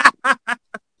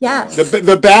 Yes.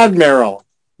 The bad Meryl.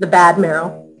 The bad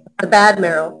Meryl. The bad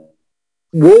Meryl.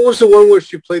 What was the one where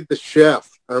she played the chef?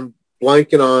 I'm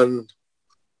blanking on.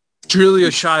 Julia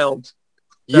Child.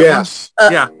 Yes.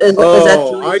 Yeah. Is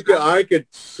that I could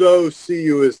so see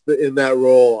you in that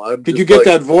role. Could you get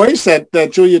that voice,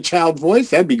 that Julia Child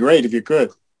voice? That'd be great if you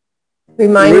could.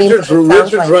 Remind me.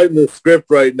 Richard's writing the script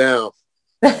right now.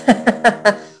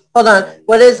 Hold on.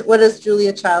 What does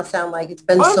Julia Child sound like? It's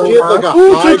been so She has long. like a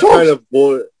high kind of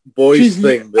voice She's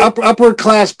thing. Upper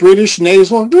class British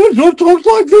nasal. Don't talk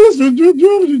like this. My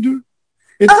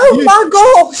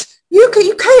gosh! You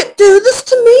can't do this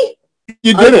to me.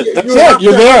 You did it. That's it.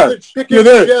 You're there. You're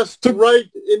there.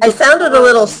 I sounded a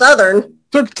little southern.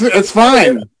 It's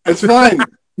fine. It's fine.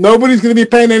 Nobody's going to be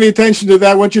paying any attention to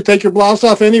that once you take your blouse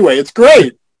off anyway. It's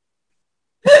great.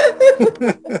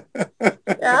 Yeah,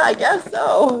 I guess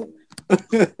so.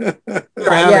 We're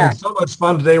having so much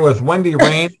fun today with Wendy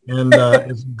Raine, and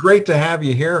it's great to have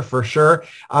you here for sure.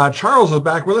 Charles is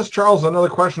back with us. Charles, another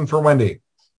question for Wendy.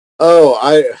 Oh,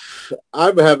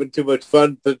 I'm having too much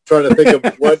fun trying to think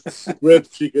of what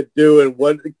script she could do and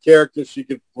what character she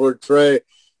could portray.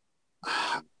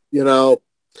 I don't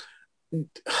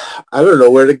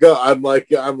know where to go. I'm like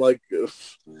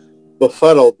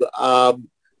befuddled.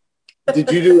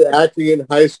 Did you do acting in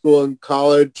high school and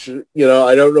college? I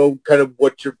don't know kind of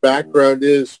what your background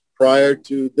is prior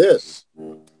to this.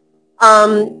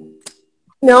 No,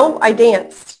 I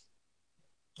danced.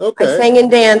 Okay. I sang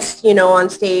and danced, on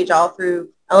stage all through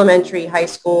elementary, high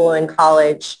school, and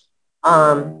college.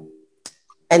 And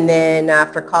then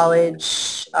after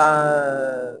college,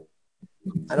 I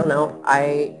don't know,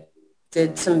 I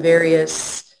did some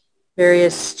various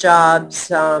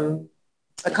jobs.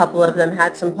 A couple of them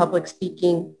had some public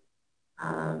speaking.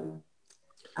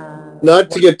 Not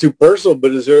to get too personal,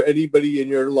 but is there anybody in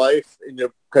your life, in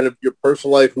your kind of your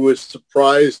personal life, who was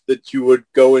surprised that you would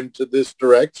go into this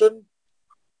direction?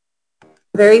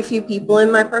 Very few people in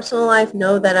my personal life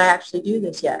know that I actually do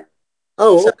this yet.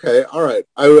 Oh, okay. All right.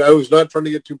 I was not trying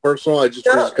to get too personal. I just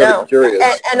was kind of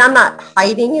curious. And I'm not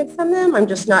hiding it from them. I'm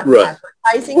just not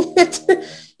advertising it.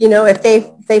 If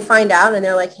they find out and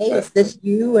they're like, hey, is this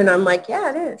you? And I'm like, yeah,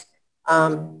 it is.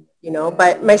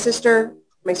 But my sister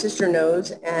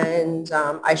knows, and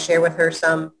I share with her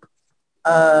some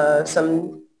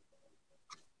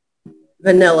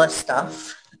vanilla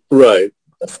stuff. Right.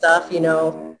 Stuff,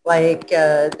 like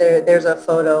there's a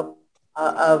photo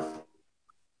of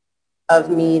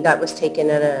me that was taken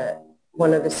at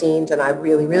one of the scenes, and I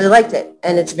really, really liked it.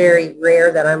 And it's very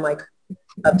rare that I'm like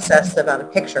obsessed about a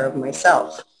picture of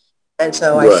myself. And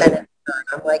so I sent it to her.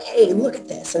 I'm like, hey, look at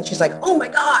this. And she's like, oh my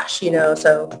gosh,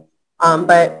 so,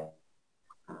 but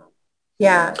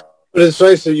yeah. But it's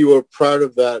nice that you were proud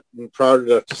of that and proud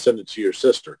enough to send it to your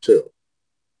sister too.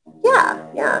 Yeah.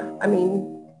 I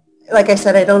mean, like I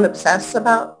said, I don't obsess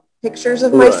about pictures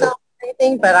of myself or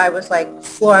anything, but I was like,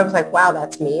 wow,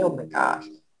 that's me. Oh my gosh.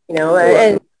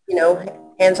 And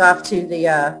hats off to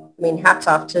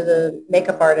the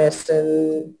makeup artist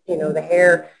and, the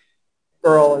hair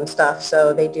girl and stuff.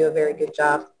 So they do a very good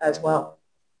job as well.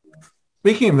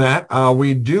 Speaking of that,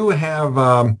 we do have,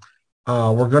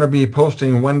 we're going to be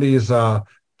posting Wendy's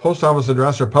post office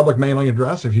address or public mailing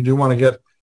address if you do want to get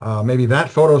maybe that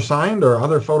photo signed or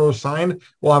other photos signed.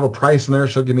 We'll have a price in there.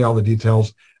 She'll give me all the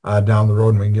details down the road,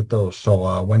 and we can get those.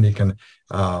 So Wendy can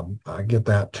get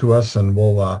that to us, and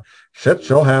we'll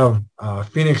she'll have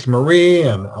Phoenix Marie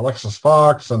and Alexis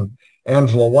Fox and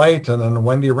Angela White and then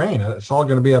Wendy Raine. It's all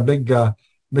going to be a big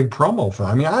promo for.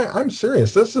 I mean, I'm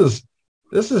serious. This is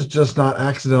just not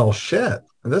accidental shit.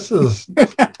 This is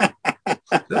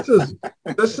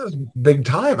big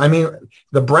time. I mean,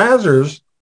 the Brazzers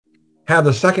have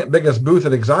the second biggest booth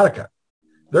at Exotica.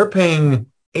 They're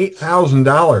paying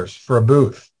 $8,000 for a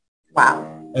booth. Wow.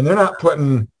 And they're not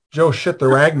putting Joe Shit the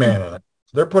Ragman in it.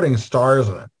 They're putting stars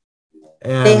in it.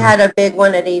 And they had a big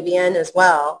one at AVN as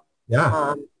well.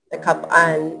 Yeah. A couple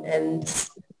and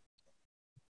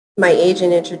my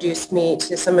agent introduced me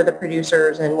to some of the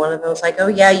producers, and one of them was like, "Oh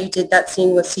yeah, you did that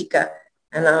scene with Sika,"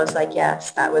 and I was like,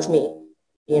 "Yes, that was me,"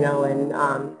 you know. And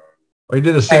well, you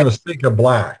did a scene with Sika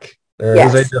Black. There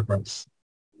is a difference.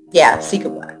 Yeah, Sika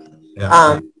Black.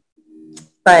 Yeah.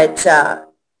 But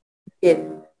it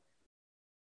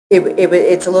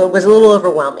was a little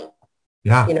overwhelming.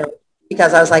 Yeah. You know,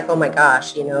 because I was like, oh my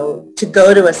gosh, you know, to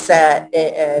go to a set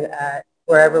and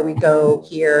wherever we go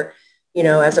here, you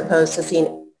know, as opposed to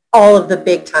seeing all of the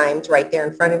big times right there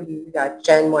in front of you. You got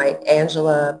Jen White,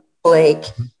 Angela, Blake,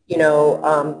 you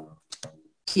know,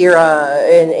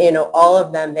 Kira, and, you know, all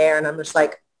of them there. And I'm just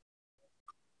like,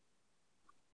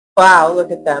 wow,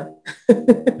 look at them.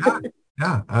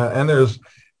 Yeah. And there's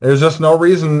just no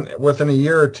reason within a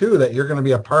year or two that you're going to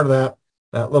be a part of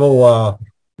that little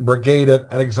brigade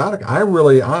at Exotic. I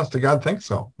really, honest to God, think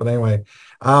so. But anyway.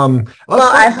 Well,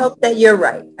 I hope that you're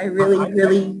right. I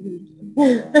really.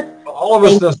 All of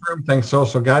us in this room think so.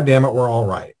 So God damn it, we're all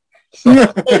right. So,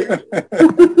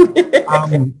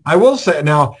 I will say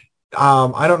now,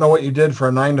 I don't know what you did for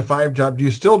a 9-to-5 job. Do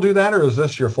you still do that, or is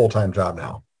this your full-time job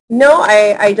now? No,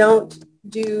 I don't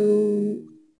do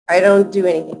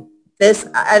anything.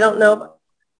 I don't know.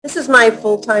 This is my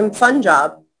full-time fun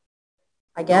job,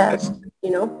 I guess. Okay.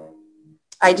 You know,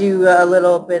 I do a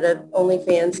little bit of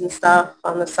OnlyFans and stuff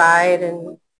on the side,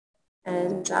 and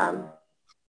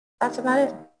that's about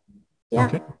it. Yeah.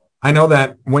 Okay. I know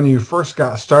that when you first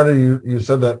got started, you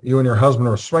said that you and your husband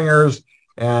were swingers,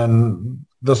 and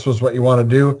this was what you want to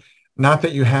do. Not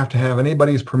that you have to have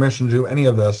anybody's permission to do any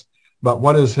of this, but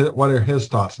what are his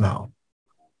thoughts now?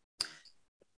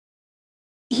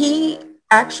 He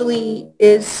actually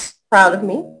is proud of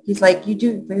me. He's like, you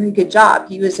do a very good job.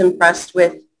 He was impressed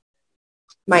with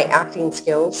my acting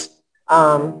skills.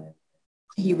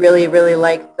 He really, really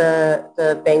liked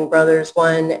the Bang Brothers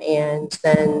one, and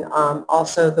then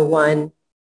also the one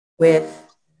with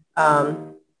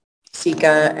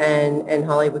Sika and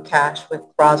Hollywood Cash with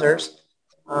Brazzers.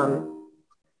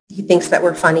 He thinks that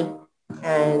we're funny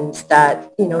and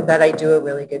that, you know, that I do a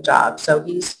really good job. So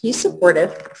he's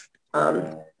supportive.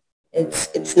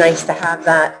 It's nice to have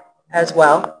that as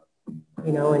well,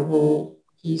 you know, and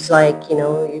he's like, you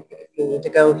know, if you need to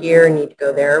go here, you need to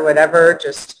go there, whatever,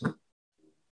 just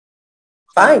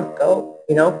fine, go,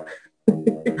 you know.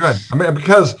 Good. I mean,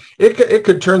 because it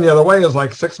could turn the other way. Is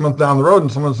like 6 months down the road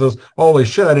and someone says, holy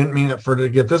shit, I didn't mean it to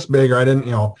get this big, or I didn't,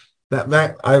 you know,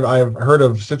 that I've heard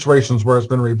of situations where it's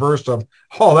been reversed of,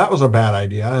 oh, that was a bad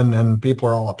idea. And people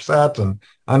are all upset and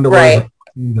underwear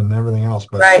and everything else.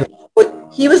 But right. Well,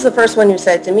 he was the first one who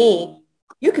said to me,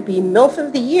 you could be MILF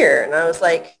of the year. And I was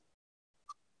like,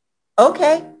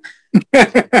 okay.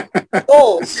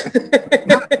 Goals.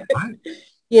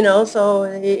 You know, so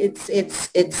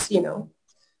it's, you know,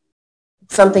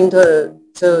 something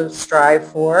to strive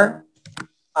for.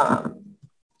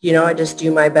 You know, I just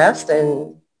do my best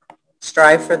and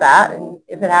strive for that. And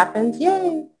if it happens,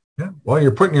 yay. Yeah. Well,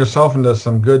 you're putting yourself into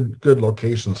some good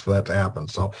locations for that to happen.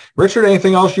 So, Richard,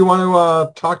 anything else you want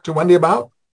to talk to Wendy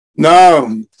about?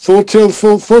 No,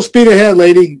 full speed ahead,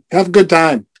 lady. Have a good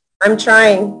time. I'm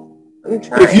trying.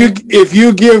 If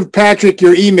you give Patrick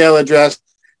your email address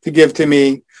to give to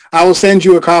me, I will send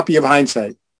you a copy of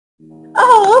Hindsight.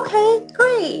 Oh, okay,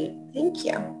 great. Thank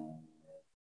you.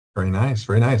 Very nice,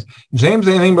 very nice. James,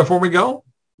 anything before we go?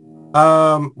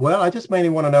 Well, I just mainly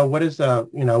want to know what is,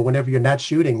 you know, whenever you're not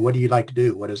shooting, what do you like to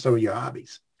do? What are some of your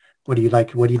hobbies? What do you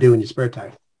do in your spare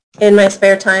time? In my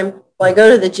spare time, well, I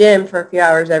go to the gym for a few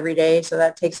hours every day, so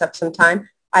that takes up some time.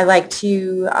 I like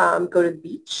to go to the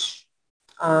beach.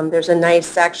 There's a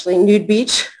nice, actually, nude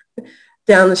beach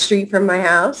down the street from my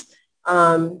house.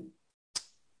 I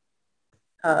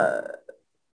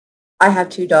have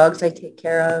 2 dogs I take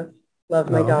care of. Love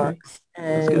my dogs.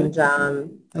 And, you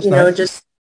know, nice. Just,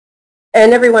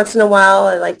 and every once in a while,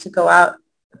 I like to go out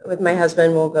with my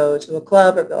husband. We'll go to a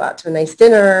club or go out to a nice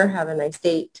dinner, have a nice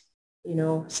date.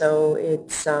 so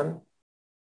it's, and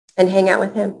hang out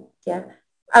with him. Yeah.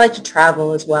 I like to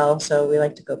travel as well, so we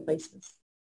like to go places.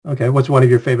 Okay. What's one of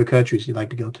your favorite countries you'd like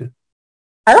to go to?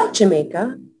 I like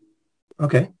Jamaica.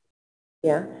 Okay.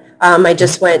 Yeah. I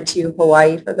just went to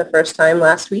Hawaii for the first time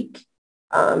last week.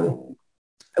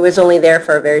 I was only there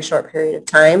for a very short period of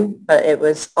time, but it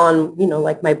was on,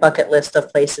 like my bucket list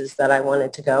of places that I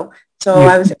wanted to go. So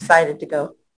I was excited to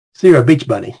go. So you're a beach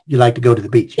bunny. You like to go to the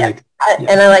beach. Yeah.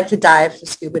 And I like to dive, to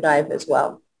scuba dive as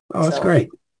well. Oh, that's great.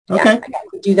 Okay. Yeah, I got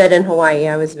to do that in Hawaii.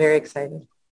 I was very excited.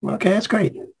 Okay, that's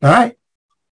great. All right.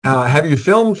 Have you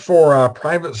filmed for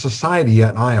Private Society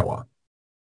yet in Iowa?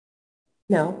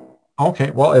 No.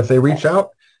 Okay. Well, if they reach out,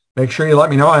 make sure you let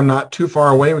me know. I'm not too far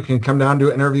away. We can come down, do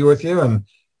an interview with you, and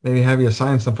maybe have you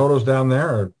sign some photos down there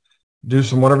or do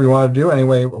some whatever you want to do.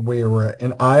 Anyway, we were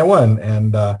in Iowa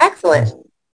and excellent.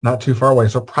 Not too far away.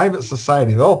 So Private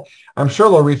Society, I'm sure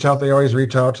they'll reach out. They always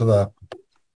reach out to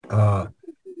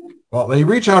they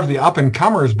reach out to the up and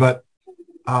comers, but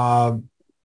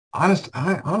honest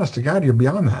to God, you're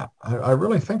beyond that. I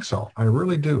really think so. I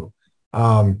really do.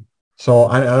 So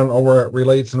I don't know where it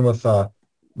relates in with the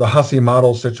hussy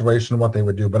model situation, what they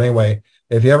would do. But anyway,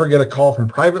 if you ever get a call from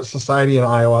Private Society in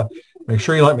Iowa, make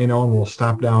sure you let me know and we'll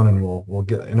stop down and we'll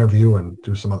get an interview and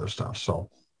do some other stuff. So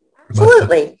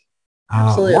absolutely.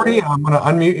 Absolutely. Morty, I'm going to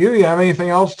unmute you. You have anything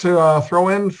else to throw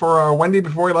in for Wendy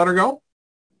before we let her go?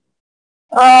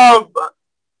 The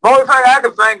only thing I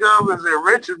can think of is that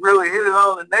Richard really hit it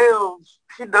on the nails.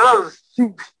 She does. She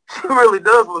really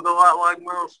does look a lot like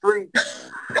Meryl Streep.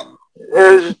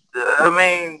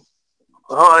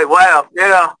 Wow.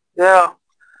 Yeah.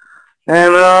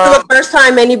 And the first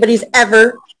time anybody's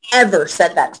ever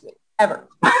said that to me. Ever.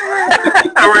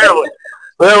 Really?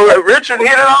 Well, Richard hit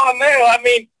it on the nail.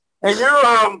 And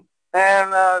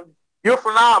you're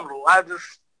phenomenal. I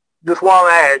just want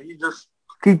to add, you just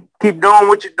keep doing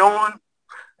what you're doing,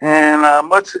 and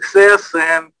much success.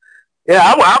 And yeah,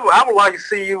 I would like to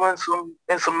see you in some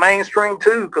mainstream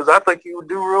too, because I think you would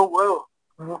do real well.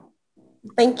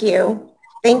 Thank you.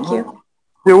 You're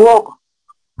welcome.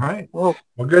 All right. Well,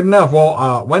 good enough.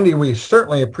 Well, Wendy, we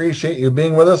certainly appreciate you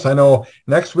being with us. I know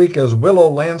next week is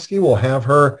Willow Lansky. We'll have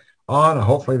her on.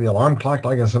 Hopefully the alarm clock,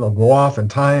 like I said, will go off in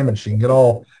time and she can get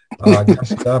all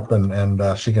dressed up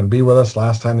and she can be with us.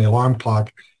 Last time the alarm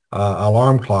clock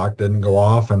didn't go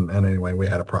off and anyway, we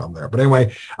had a problem there. But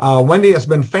anyway, Wendy, it's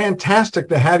been fantastic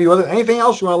to have you with us. Anything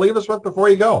else you want to leave us with before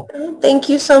you go? Thank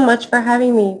you so much for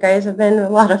having me. You guys have been a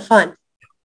lot of fun.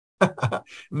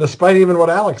 Despite even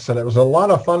what Alex said, it was a lot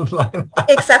of fun.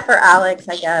 Except for Alex,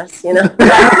 I guess,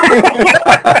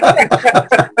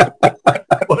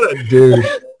 What a douche.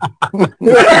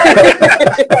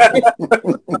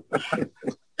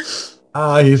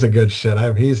 He's a good shit.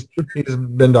 He's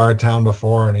been to our town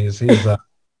before, and he's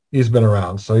been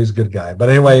around, so he's a good guy. But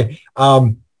anyway,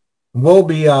 we'll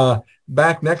be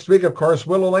back next week. Of course,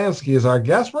 Willow Lansky is our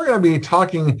guest. We're going to be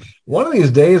talking one of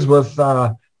these days with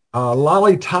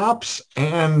Lolly Tops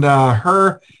and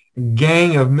her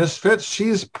gang of misfits.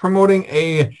 She's promoting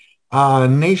a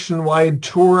nationwide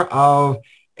tour of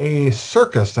a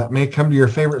circus that may come to your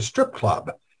favorite strip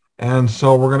club. And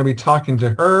so we're going to be talking to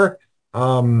her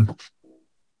and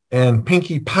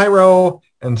Pinky Pyro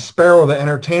and Sparrow the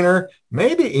Entertainer.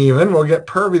 Maybe even we'll get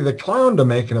Pervy the Clown to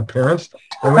make an appearance.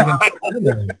 And we can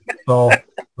so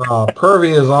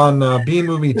Pervy is on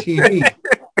B-Movie TV.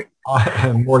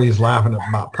 And Morty's laughing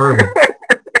about Pervy.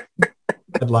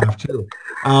 I'd laugh too.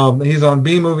 He's on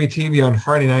B-Movie TV on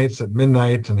Friday nights at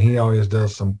midnight, and he always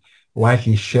does some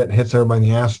wacky shit, hits everybody in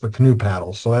the ass with a canoe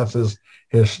paddle. So that's his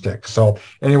shtick. So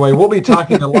anyway, we'll be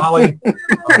talking to Lolly,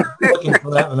 looking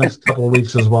for that in the next couple of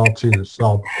weeks as well too.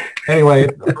 So anyway,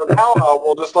 for now,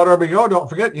 we'll just let everybody go. Don't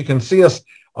forget, you can see us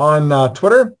on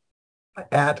Twitter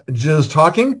at Jizz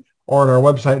Talking or on our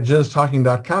website,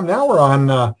 jizztalking.com. Now we're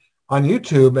on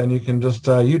YouTube, and you can just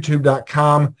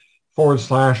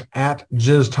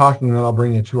youtube.com/@Jizz Talking, and then I'll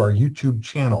bring you to our YouTube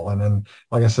channel. And then,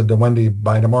 like I said to Wendy,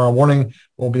 by tomorrow morning,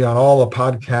 we'll be on all the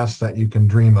podcasts that you can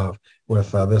dream of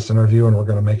with this interview, and we're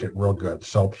going to make it real good.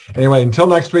 So anyway, until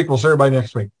next week, we'll see everybody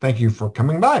next week. Thank you for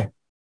coming by.